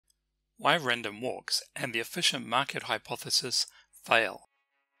why random walks and the efficient market hypothesis fail.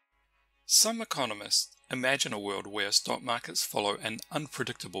 Some economists imagine a world where stock markets follow an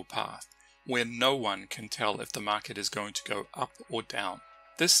unpredictable path, where no one can tell if the market is going to go up or down.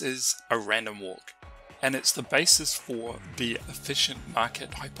 This is a random walk, and it's the basis for the efficient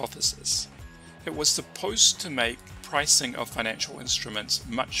market hypothesis. It was supposed to make pricing of financial instruments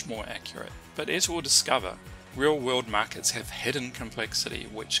much more accurate, but as we'll discover, real-world markets have hidden complexity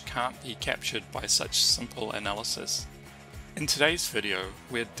which can't be captured by such simple analysis. In today's video,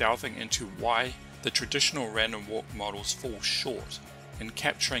 we're delving into why the traditional random walk models fall short in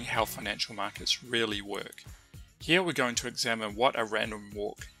capturing how financial markets really work. Here we're going to examine what a random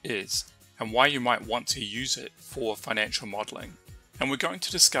walk is and why you might want to use it for financial modeling. And we're going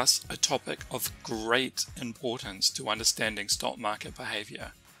to discuss a topic of great importance to understanding stock market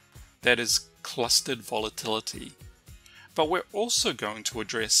behavior, that is clustered volatility. But we're also going to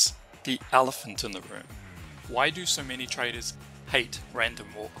address the elephant in the room. Why do so many traders hate random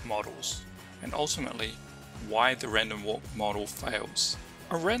walk models? And ultimately, why the random walk model fails.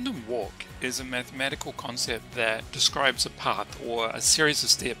 A random walk is a mathematical concept that describes a path or a series of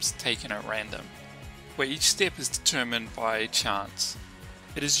steps taken at random, where each step is determined by chance.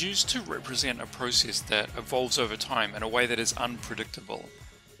 It is used to represent a process that evolves over time in a way that is unpredictable.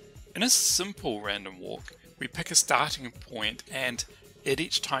 In a simple random walk, we pick a starting point and, at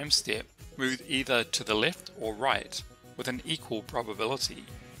each time step, move either to the left or right with an equal probability.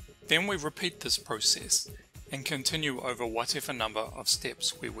 Then we repeat this process and continue over whatever number of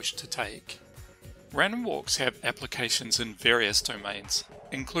steps we wish to take. Random walks have applications in various domains,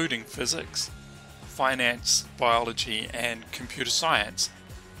 including physics, finance, biology, and computer science,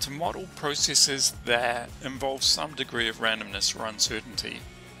 to model processes that involve some degree of randomness or uncertainty,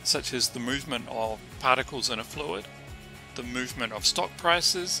 such as the movement of particles in a fluid, the movement of stock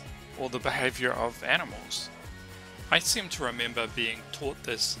prices, or the behavior of animals. I seem to remember being taught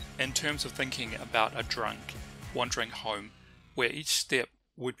this in terms of thinking about a drunk wandering home, where each step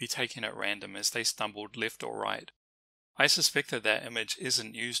would be taken at random as they stumbled left or right. I suspect that that image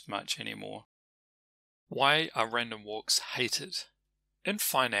isn't used much anymore. Why are random walks hated? In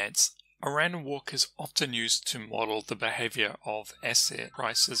finance, a random walk is often used to model the behavior of asset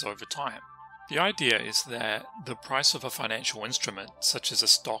prices over time. The idea is that the price of a financial instrument, such as a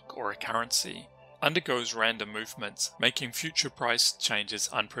stock or a currency, undergoes random movements, making future price changes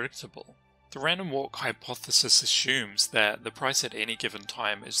unpredictable. The random walk hypothesis assumes that the price at any given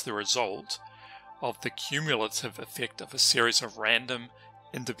time is the result of the cumulative effect of a series of random,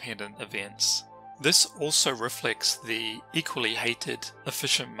 independent events. This also reflects the equally hated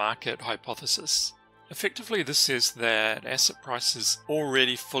efficient market hypothesis. Effectively, this says that asset prices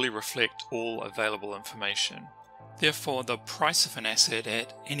already fully reflect all available information. Therefore, the price of an asset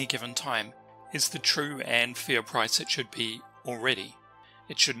at any given time is the true and fair price it should be already.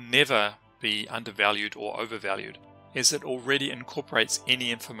 It should never be undervalued or overvalued, as it already incorporates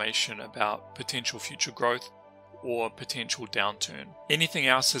any information about potential future growth or potential downturn. Anything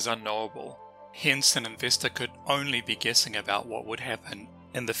else is unknowable. Hence, an investor could only be guessing about what would happen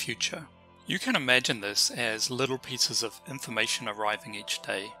in the future. You can imagine this as little pieces of information arriving each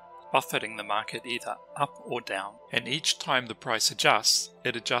day, buffeting the market either up or down, and each time the price adjusts,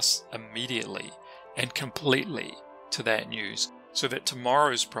 it adjusts immediately and completely to that news, so that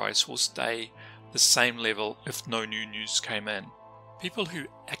tomorrow's price will stay the same level if no new news came in. People who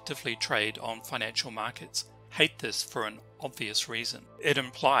actively trade on financial markets hate this for an obvious reason. It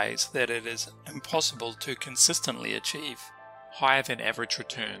implies that it is impossible to consistently achieve higher than average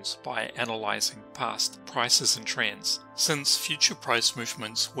returns by analyzing past prices and trends, since future price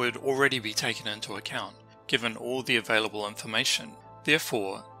movements would already be taken into account, given all the available information.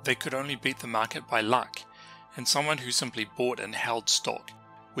 Therefore, they could only beat the market by luck, and someone who simply bought and held stock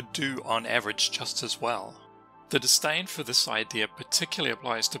would do on average just as well. The disdain for this idea particularly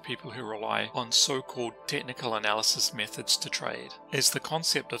applies to people who rely on so-called technical analysis methods to trade, as the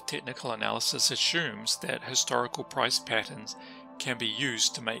concept of technical analysis assumes that historical price patterns can be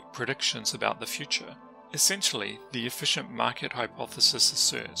used to make predictions about the future. Essentially, the efficient market hypothesis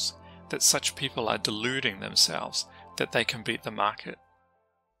asserts that such people are deluding themselves that they can beat the market.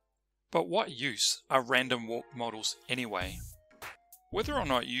 But what use are random walk models anyway? Whether or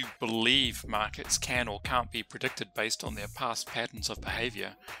not you believe markets can or can't be predicted based on their past patterns of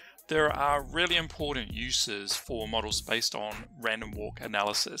behavior, there are really important uses for models based on random walk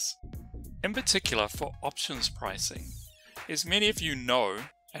analysis. In particular for options pricing. As many of you know,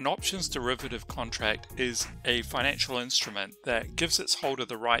 an options derivative contract is a financial instrument that gives its holder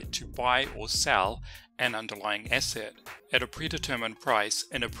the right to buy or sell an underlying asset at a predetermined price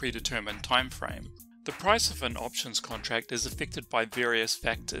in a predetermined time frame. The price of an options contract is affected by various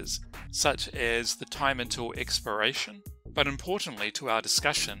factors, such as the time until expiration, but importantly to our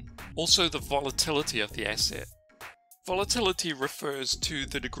discussion, also the volatility of the asset. Volatility refers to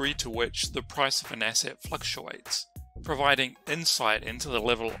the degree to which the price of an asset fluctuates, providing insight into the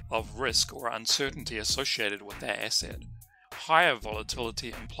level of risk or uncertainty associated with that asset. Higher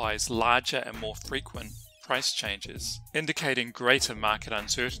volatility implies larger and more frequent price changes, indicating greater market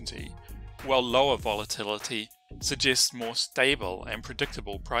uncertainty, while lower volatility suggests more stable and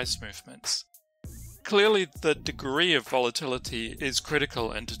predictable price movements. Clearly, the degree of volatility is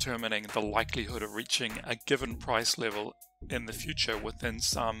critical in determining the likelihood of reaching a given price level in the future within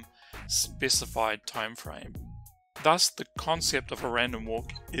some specified time frame. Thus, the concept of a random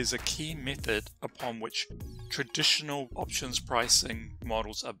walk is a key method upon which traditional options pricing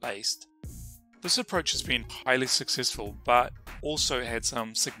models are based. This approach has been highly successful, but also had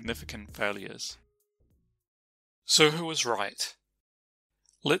some significant failures. So who was right?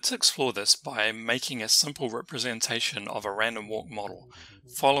 Let's explore this by making a simple representation of a random walk model,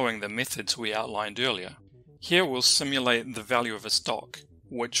 following the methods we outlined earlier. Here we'll simulate the value of a stock,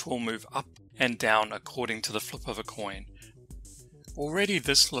 which will move up and down according to the flip of a coin. Already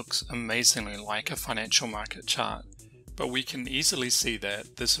this looks amazingly like a financial market chart, but we can easily see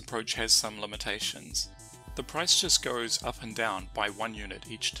that this approach has some limitations. The price just goes up and down by 1 unit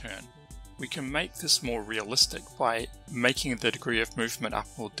each turn. We can make this more realistic by making the degree of movement up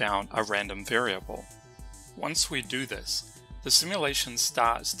or down a random variable. Once we do this, the simulation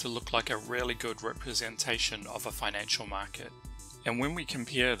starts to look like a really good representation of a financial market. And when we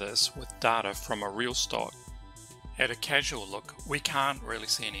compare this with data from a real stock, at a casual look, we can't really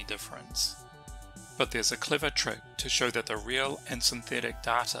see any difference. But there's a clever trick to show that the real and synthetic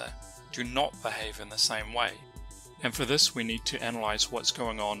data do not behave in the same way. And for this we need to analyze what's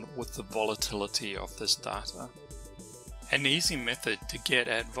going on with the volatility of this data. An easy method to get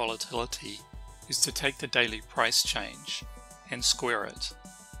at volatility is to take the daily price change and square it.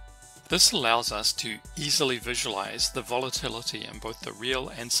 This allows us to easily visualize the volatility in both the real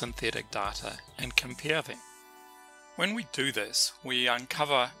and synthetic data and compare them. When we do this, we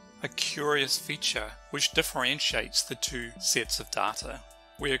uncover a curious feature which differentiates the two sets of data.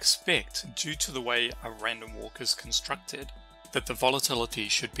 We expect, due to the way a random walk is constructed, that the volatility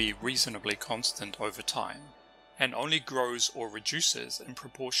should be reasonably constant over time, and only grows or reduces in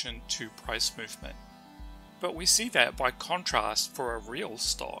proportion to price movement. But we see that by contrast for a real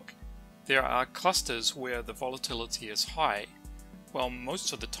stock, there are clusters where the volatility is high, while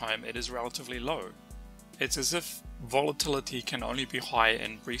most of the time it is relatively low. It's as if volatility can only be high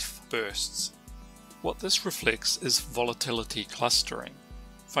in brief bursts. What this reflects is volatility clustering.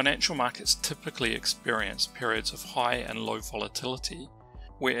 Financial markets typically experience periods of high and low volatility,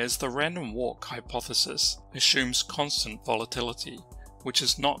 whereas the random walk hypothesis assumes constant volatility, which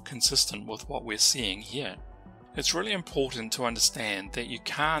is not consistent with what we're seeing here. It's really important to understand that you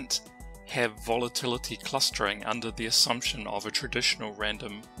can't have volatility clustering under the assumption of a traditional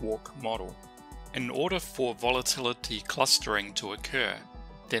random walk model. In order for volatility clustering to occur,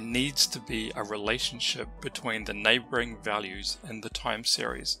 there needs to be a relationship between the neighboring values in the time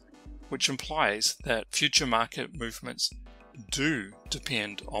series, which implies that future market movements do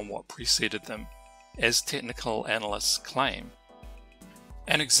depend on what preceded them, as technical analysts claim.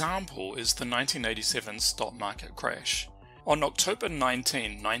 An example is the 1987 stock market crash. On October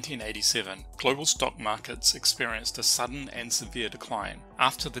 19, 1987, global stock markets experienced a sudden and severe decline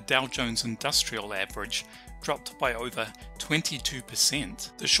after the Dow Jones Industrial Average dropped by over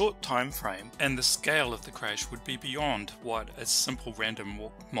 22%. The short time frame and the scale of the crash would be beyond what a simple random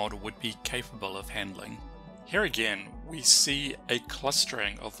walk model would be capable of handling. Here again, we see a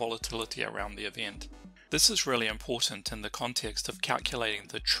clustering of volatility around the event. This is really important in the context of calculating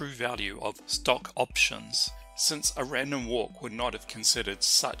the true value of stock options, since a random walk would not have considered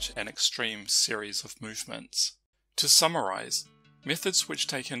such an extreme series of movements. To summarize, methods which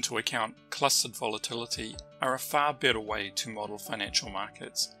take into account clustered volatility are a far better way to model financial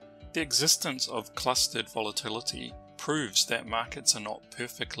markets. The existence of clustered volatility proves that markets are not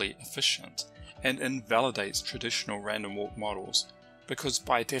perfectly efficient and invalidates traditional random walk models, because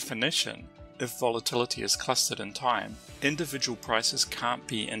by definition, if volatility is clustered in time, individual prices can't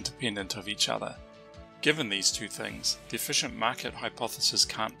be independent of each other. Given these two things, the efficient market hypothesis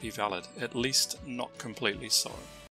can't be valid, at least not completely so.